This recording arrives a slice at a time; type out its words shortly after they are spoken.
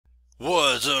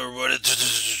What's up, everybody?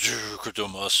 Crypto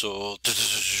Muscle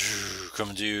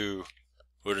coming to you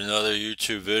with another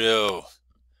YouTube video.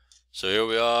 So here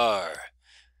we are,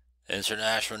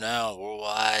 international now,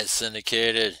 worldwide,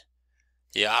 syndicated.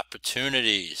 The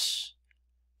opportunities,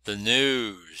 the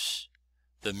news,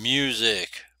 the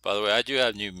music. By the way, I do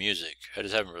have new music. I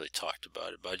just haven't really talked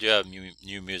about it, but I do have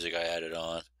new music I added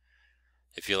on.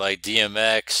 If you like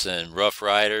DMX and Rough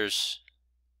Riders,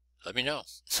 let me know.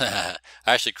 I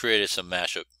actually created some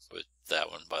mashup with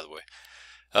that one, by the way.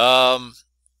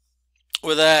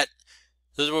 With that,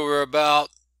 this is what we're about.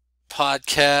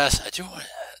 Podcast. I do want to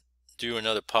do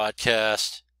another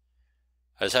podcast.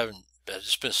 I've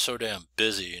just been so damn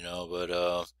busy, you know, but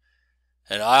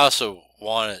and I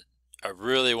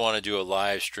really want to do a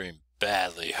live stream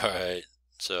badly, alright?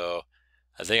 So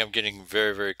I think I'm getting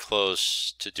very, very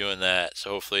close to doing that. So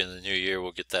hopefully in the new year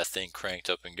we'll get that thing cranked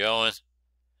up and going.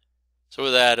 So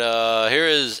with that, here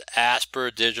is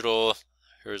Azper Digital.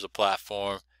 Here's a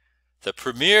platform. The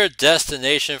premier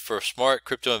destination for smart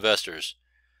crypto investors.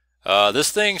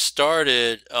 This thing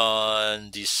started on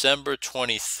December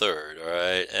 23rd,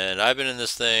 alright? And I've been in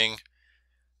this thing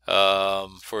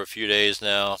for a few days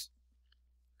now.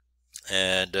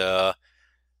 And I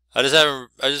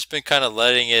just been kind of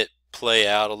letting it play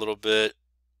out a little bit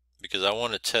because I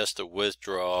want to test the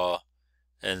withdrawal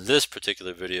in this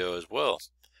particular video as well.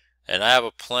 And I have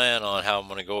a plan on how I'm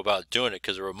going to go about doing it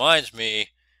because it reminds me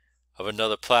of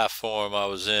another platform I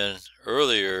was in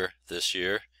earlier this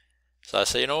year. So I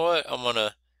say, you know what, I'm going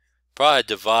to probably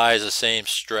devise the same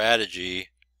strategy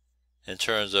in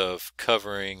terms of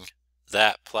covering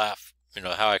that platform, you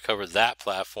know, how I cover that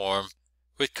platform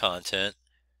with content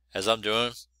as I'm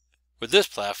doing with this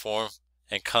platform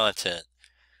and content.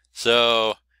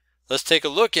 So let's take a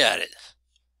look at it.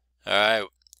 Alright,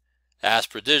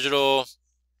 Azper Digital.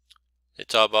 They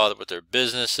talk about what their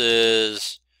business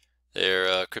is,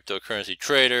 their cryptocurrency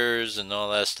traders and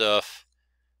all that stuff,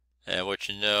 and what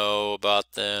you know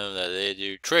about them, that they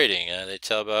do trading, and they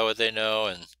tell about what they know,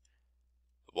 and a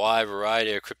wide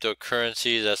variety of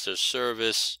cryptocurrencies. That's their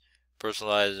service,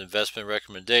 personalized investment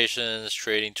recommendations,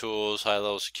 trading tools,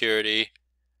 high-level security,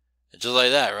 and just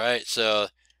like that, right? So,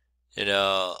 you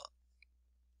know,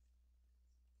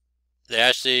 they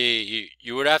actually,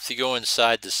 you would have to go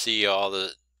inside to see all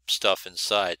the stuff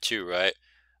inside too, right?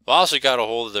 I also got a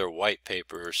hold of their white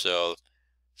paper, so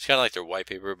it's kind of like their white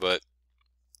paper, but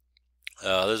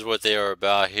this is what they are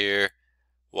about here.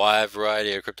 Wide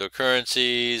variety of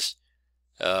cryptocurrencies,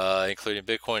 including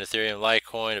Bitcoin, Ethereum,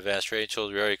 Litecoin, advanced trading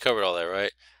tools. We already covered all that,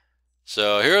 right?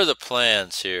 So here are the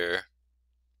plans here.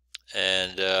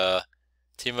 And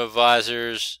team of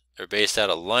advisors are based out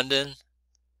of London.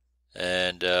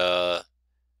 And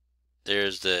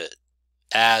there's the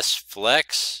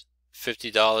Flex,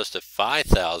 $50 to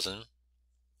 $5,000.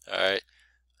 Alright.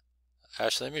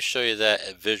 Actually, let me show you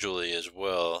that visually as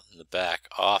well in the back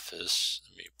office.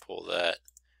 Let me pull that.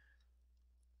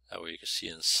 That way you can see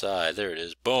inside. There it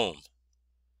is. Boom.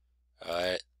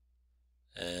 Alright.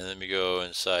 And let me go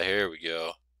inside. Here we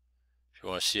go. If you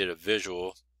want to see it a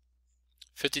visual.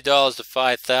 $50 to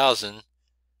 $5,000.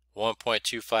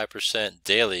 1.25%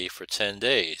 daily for 10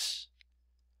 days.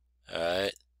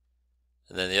 Alright.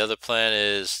 And then the other plan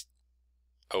is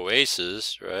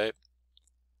Oasis, right?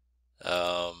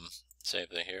 Same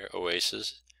thing here,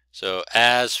 Oasis. So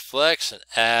as Flex and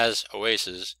as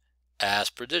Oasis,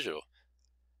 Azper Digital.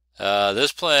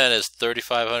 This plan is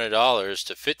 $3,500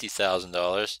 to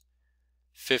 $50,000,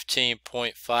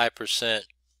 15.5%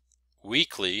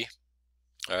 weekly.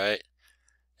 Alright.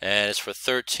 And it's for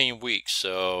 13 weeks.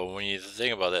 So when you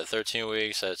think about that, 13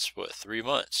 weeks, that's what, 3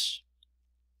 months.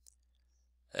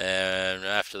 And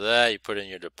after that, you put in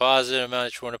your deposit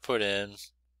amount that you want to put in.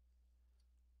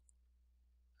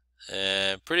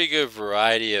 And pretty good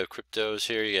variety of cryptos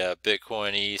here. You got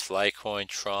Bitcoin, ETH, Litecoin,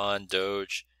 Tron,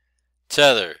 Doge,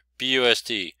 Tether,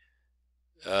 BUSD,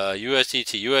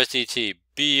 USDT, USDT,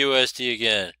 BUSD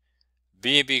again,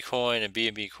 BNB coin and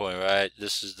BNB coin, right?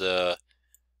 This is the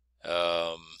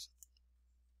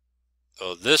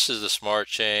this is the smart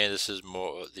chain. This is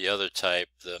more the other type,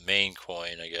 the main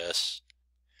coin, I guess.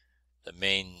 The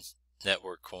main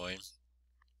network coin.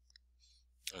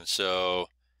 And so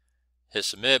hit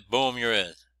submit, boom, you're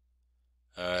in.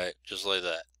 Alright, just like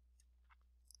that.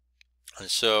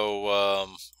 And so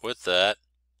with that,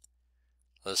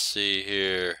 let's see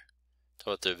here. Talk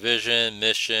about their vision,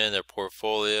 mission, their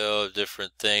portfolio,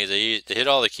 different things. They hit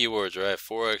all the keywords, right?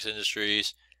 Forex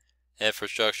industries,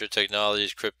 infrastructure,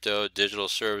 technologies, crypto, digital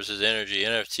services, energy,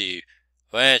 NFT,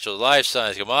 financial, life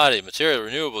science, commodity, material,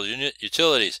 renewables,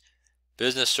 utilities,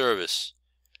 business service.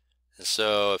 And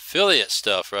so affiliate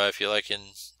stuff, right? If you're like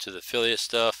into the affiliate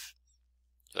stuff,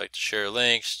 you like to share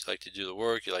links, you like to do the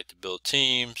work, you like to build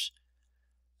teams,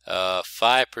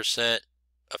 5%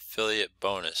 affiliate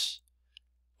bonus.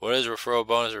 What is referral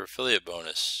bonus or affiliate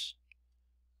bonus?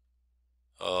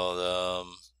 Well,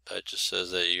 that just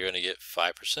says that you're going to get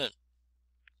 5%.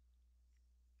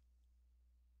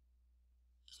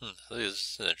 This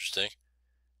is interesting.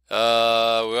 We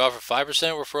offer 5%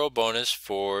 referral bonus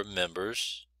for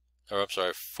members, or I'm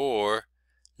sorry, for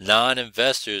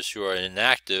non-investors who are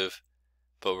inactive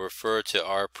but refer to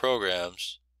our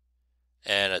programs,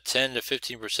 and a 10 to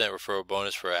 15% referral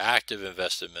bonus for active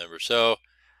invested members. So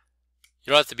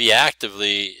you don't have to be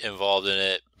actively involved in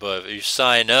it, but if you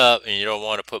sign up and you don't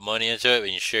want to put money into it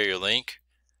and you share your link,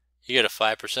 you get a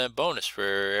 5% bonus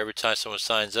for every time someone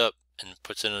signs up and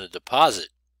puts in a deposit.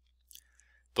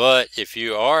 But if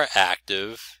you are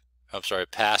passive,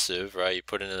 right, you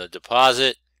put in a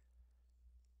deposit,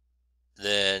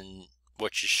 then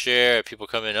what you share, if people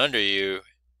come in under you,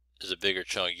 is a bigger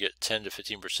chunk. You get 10 to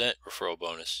 15% referral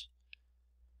bonus.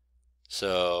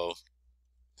 So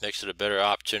makes it a better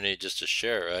opportunity just to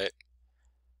share,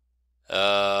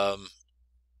 right?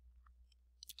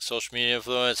 Social media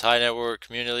influence, high network,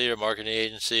 community leader, marketing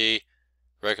agency,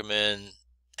 recommend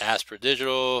Azper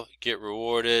Digital, get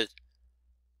rewarded.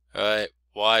 All right,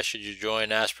 why should you join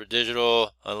Azper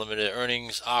Digital? Unlimited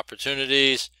earnings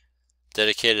opportunities,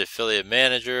 dedicated affiliate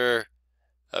manager,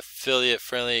 affiliate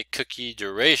friendly cookie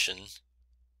duration.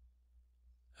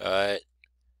 All right,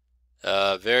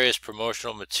 various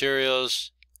promotional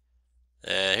materials,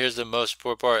 and here's the most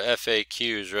important part: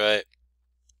 FAQs, right?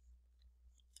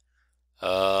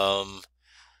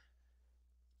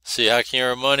 See, how can you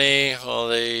earn money? Well,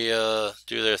 they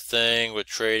do their thing with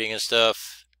trading and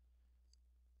stuff.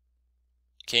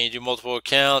 Can you do multiple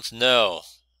accounts? No,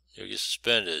 you'll get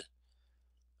suspended.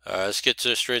 All right, let's get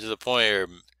straight to the point here.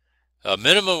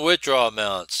 Minimum withdrawal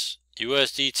amounts.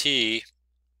 USDT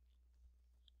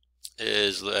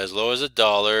is as low as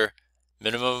 $1.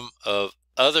 Minimum of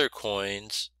other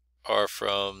coins are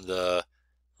from the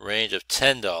range of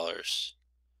 $10.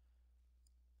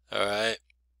 All right,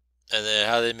 and then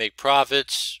how they make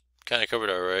profits. Kind of covered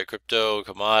that, right? Crypto,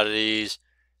 commodities,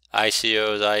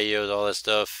 ICOs, IEOs, all that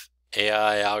stuff.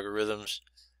 AI algorithms,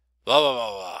 blah blah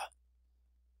blah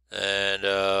blah. And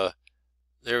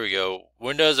there we go.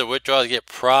 Windows of withdrawals get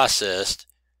processed,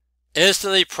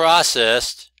 instantly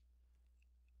processed,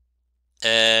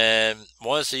 and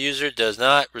once the user does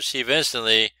not receive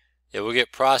instantly, it will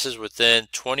get processed within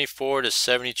 24 to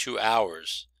 72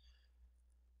 hours.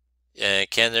 And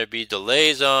can there be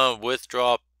delays on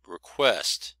withdrawal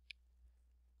request?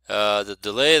 The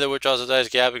delay of the withdrawal sometimes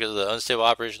gap because of the unstable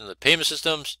operation of the payment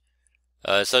systems.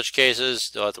 In such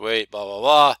cases, they'll have to wait, blah, blah,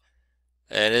 blah.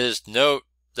 And it is note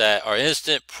that our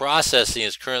instant processing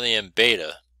is currently in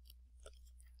beta.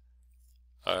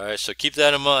 Alright, so keep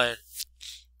that in mind.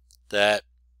 That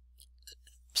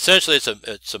essentially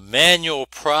it's a manual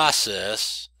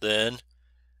process then,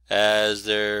 as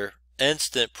their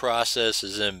instant process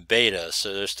is in beta.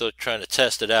 So they're still trying to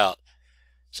test it out.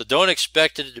 So don't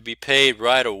expect it to be paid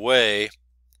right away,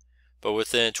 but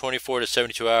within 24 to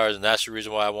 72 hours, and that's the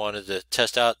reason why I wanted to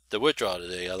test out the withdrawal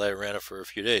today. I let it run it for a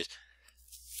few days.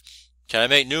 Can I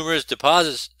make numerous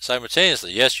deposits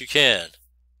simultaneously? Yes, you can.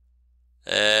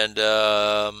 And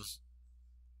can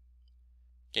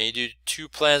you do 2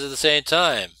 plans at the same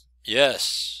time?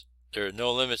 Yes. There are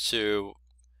no limits to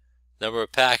number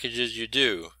of packages you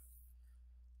do.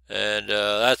 And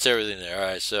that's everything there.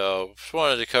 Alright, so just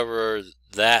wanted to cover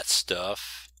that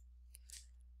stuff.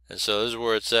 And so this is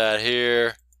where it's at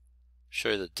here.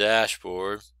 Show you the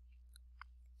dashboard.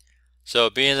 So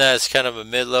being that it's kind of a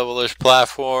mid-level-ish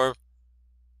platform,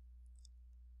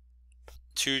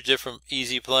 2 different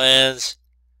easy plans,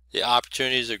 the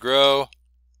opportunities to grow,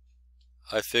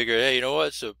 I figured, hey, you know what?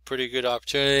 It's a pretty good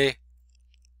opportunity.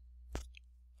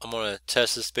 I'm going to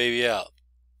test this baby out.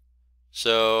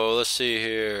 So let's see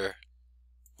here.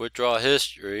 Withdrawal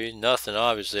history, nothing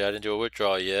obviously. I didn't do a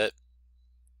withdrawal yet.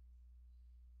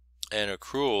 And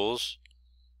accruals,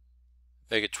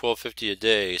 make it $12.50 a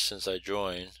day since I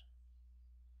joined.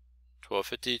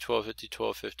 $12.50, $12.50,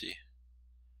 $12.50.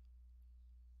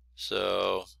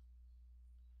 So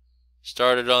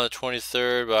started on the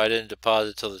 23rd, but I didn't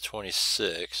deposit till the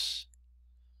 26th,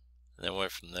 and then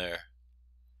went from there.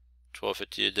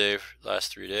 $12.50 a day for the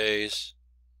last 3 days,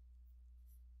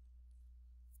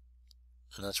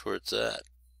 and that's where it's at.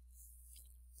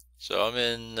 So I'm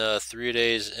in 3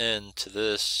 days into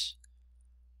this.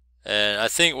 And I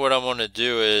think what I'm going to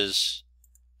do is,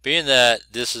 being that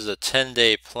this is a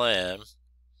 10-day plan,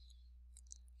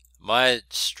 my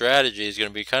strategy is going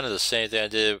to be kind of the same thing I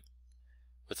did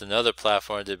with another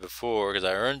platform I did before, because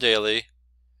I earn daily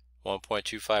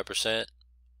 1.25%,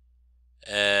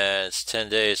 and it's 10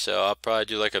 days, so I'll probably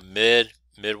do like a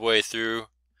midway through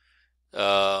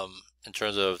in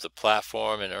terms of the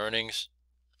platform and earnings,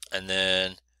 and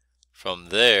then from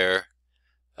there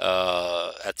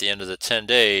at the end of the 10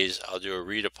 days I'll do a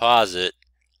redeposit,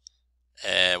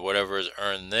 and whatever is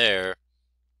earned there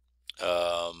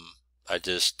I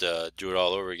just do it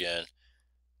all over again.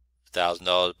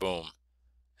 $1,000, boom.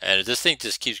 And if this thing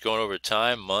just keeps going over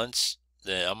time, months,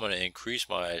 then I'm going to increase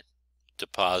my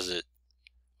deposit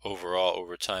overall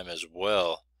over time as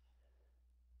well.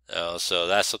 So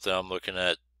that's something I'm looking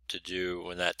at to do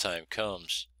when that time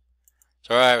comes.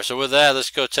 So alright, so with that, let's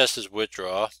go test this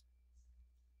withdraw.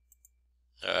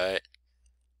 Alright.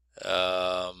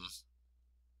 Let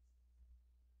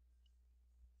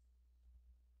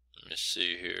me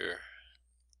see here.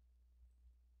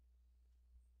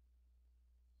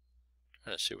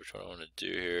 Trying to see which one I want to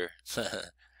do here.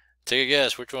 Take a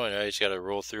guess, which one? I just got to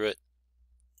roll through it.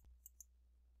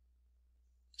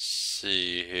 Let's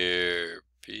see here.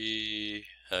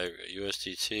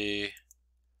 USDT.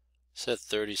 Set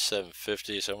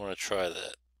 37.50, so I'm going to try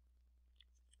that.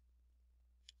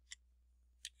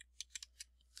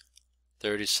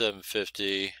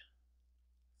 37.50.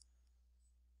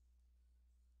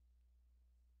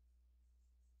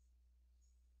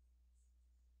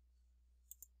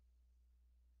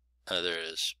 There it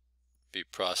is. Be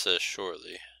processed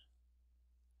shortly.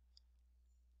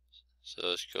 So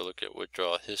let's go look at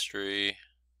withdrawal history.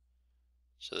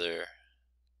 So there.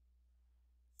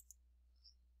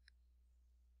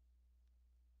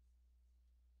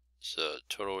 So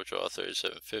total withdrawal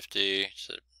 37.50.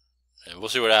 So, and we'll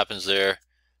see what happens there.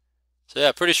 So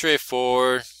yeah, pretty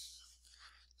straightforward.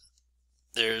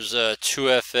 There's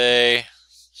 2FA,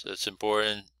 so it's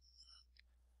important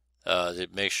to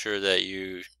make sure that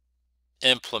you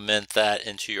implement that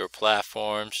into your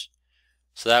platforms,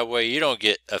 so that way you don't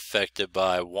get affected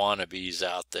by wannabes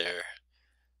out there.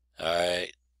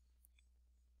 Alright,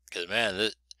 because man,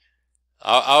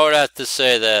 I would have to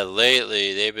say that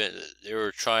lately they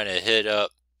were trying to hit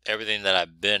up everything that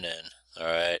I've been in.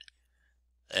 Alright,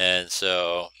 and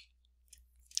so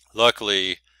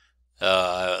luckily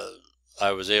I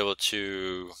was able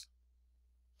to,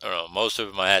 I don't know, most of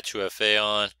them I had 2FA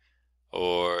on,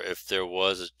 or if there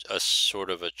was a sort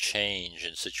of a change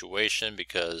in situation,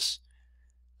 because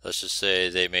let's just say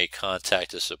they may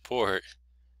contact the support,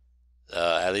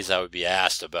 at least I would be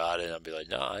asked about it, and I'd be like,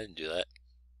 no, I didn't do that.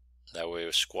 That way it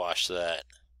would squash that.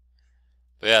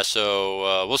 But yeah,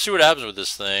 so we'll see what happens with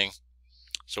this thing.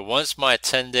 So once my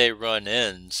 10-day run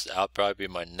ends, that'll probably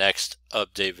be my next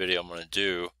update video I'm going to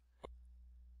do.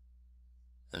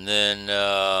 And then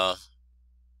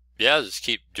yeah, just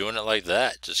keep doing it like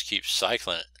that. Just keep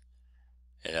cycling it,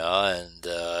 you know. And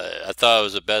I thought it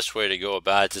was the best way to go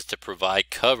about it, just to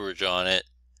provide coverage on it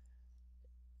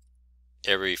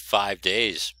every 5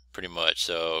 days, pretty much.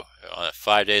 So on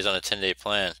 5 days on a 10-day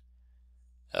plan,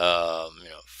 you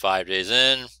know, 5 days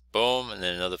in, boom, and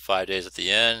then another 5 days at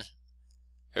the end.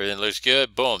 Everything looks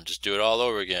good, boom, just do it all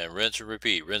over again. Rinse and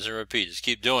repeat, rinse and repeat. Just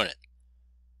keep doing it.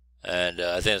 And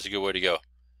I think that's a good way to go.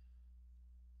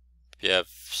 If you have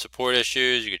support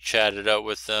issues, you can chat it up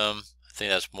with them. I think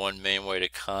that's one main way to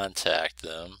contact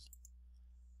them.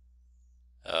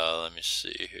 Let me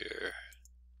see here.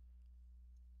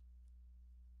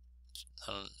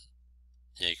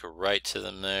 Yeah, you can write to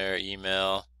them there,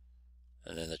 email,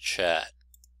 and then the chat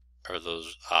are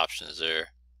those options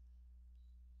there.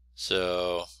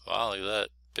 So, wow, look at that.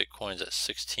 Bitcoin's at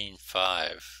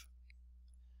 16.5.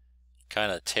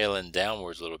 Kind of tailing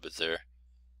downwards a little bit there.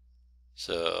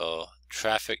 So,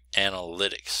 traffic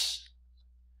analytics.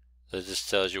 That just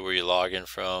tells you where you log in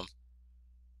from.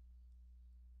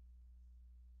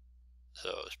 So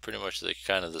it's pretty much the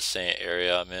kind of the same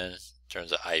area I'm in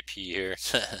terms of IP here.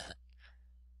 So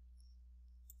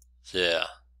yeah.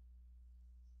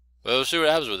 Well, we'll see what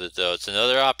happens with it though. It's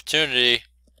another opportunity,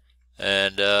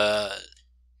 and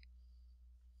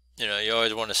you know, you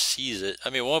always want to seize it. I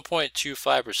mean,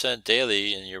 1.25%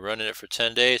 daily, and you're running it for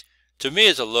 10 days. To me,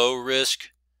 it's a low risk,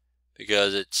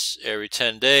 because it's every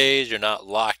 10 days. You're not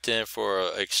locked in for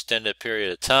an extended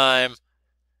period of time.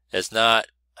 It's not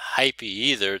hypey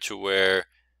either, to where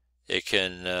it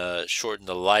can shorten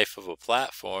the life of a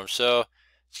platform. So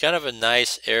it's kind of a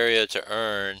nice area to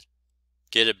earn,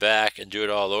 get it back, and do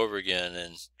it all over again,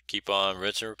 and keep on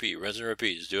rinse and repeat,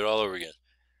 just do it all over again.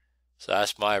 So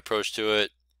that's my approach to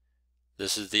it.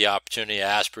 This is the opportunity.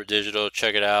 Azper Digital,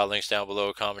 check it out. Links down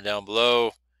below, comment down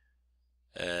below.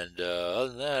 And other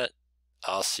than that,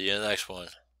 I'll see you in the next one.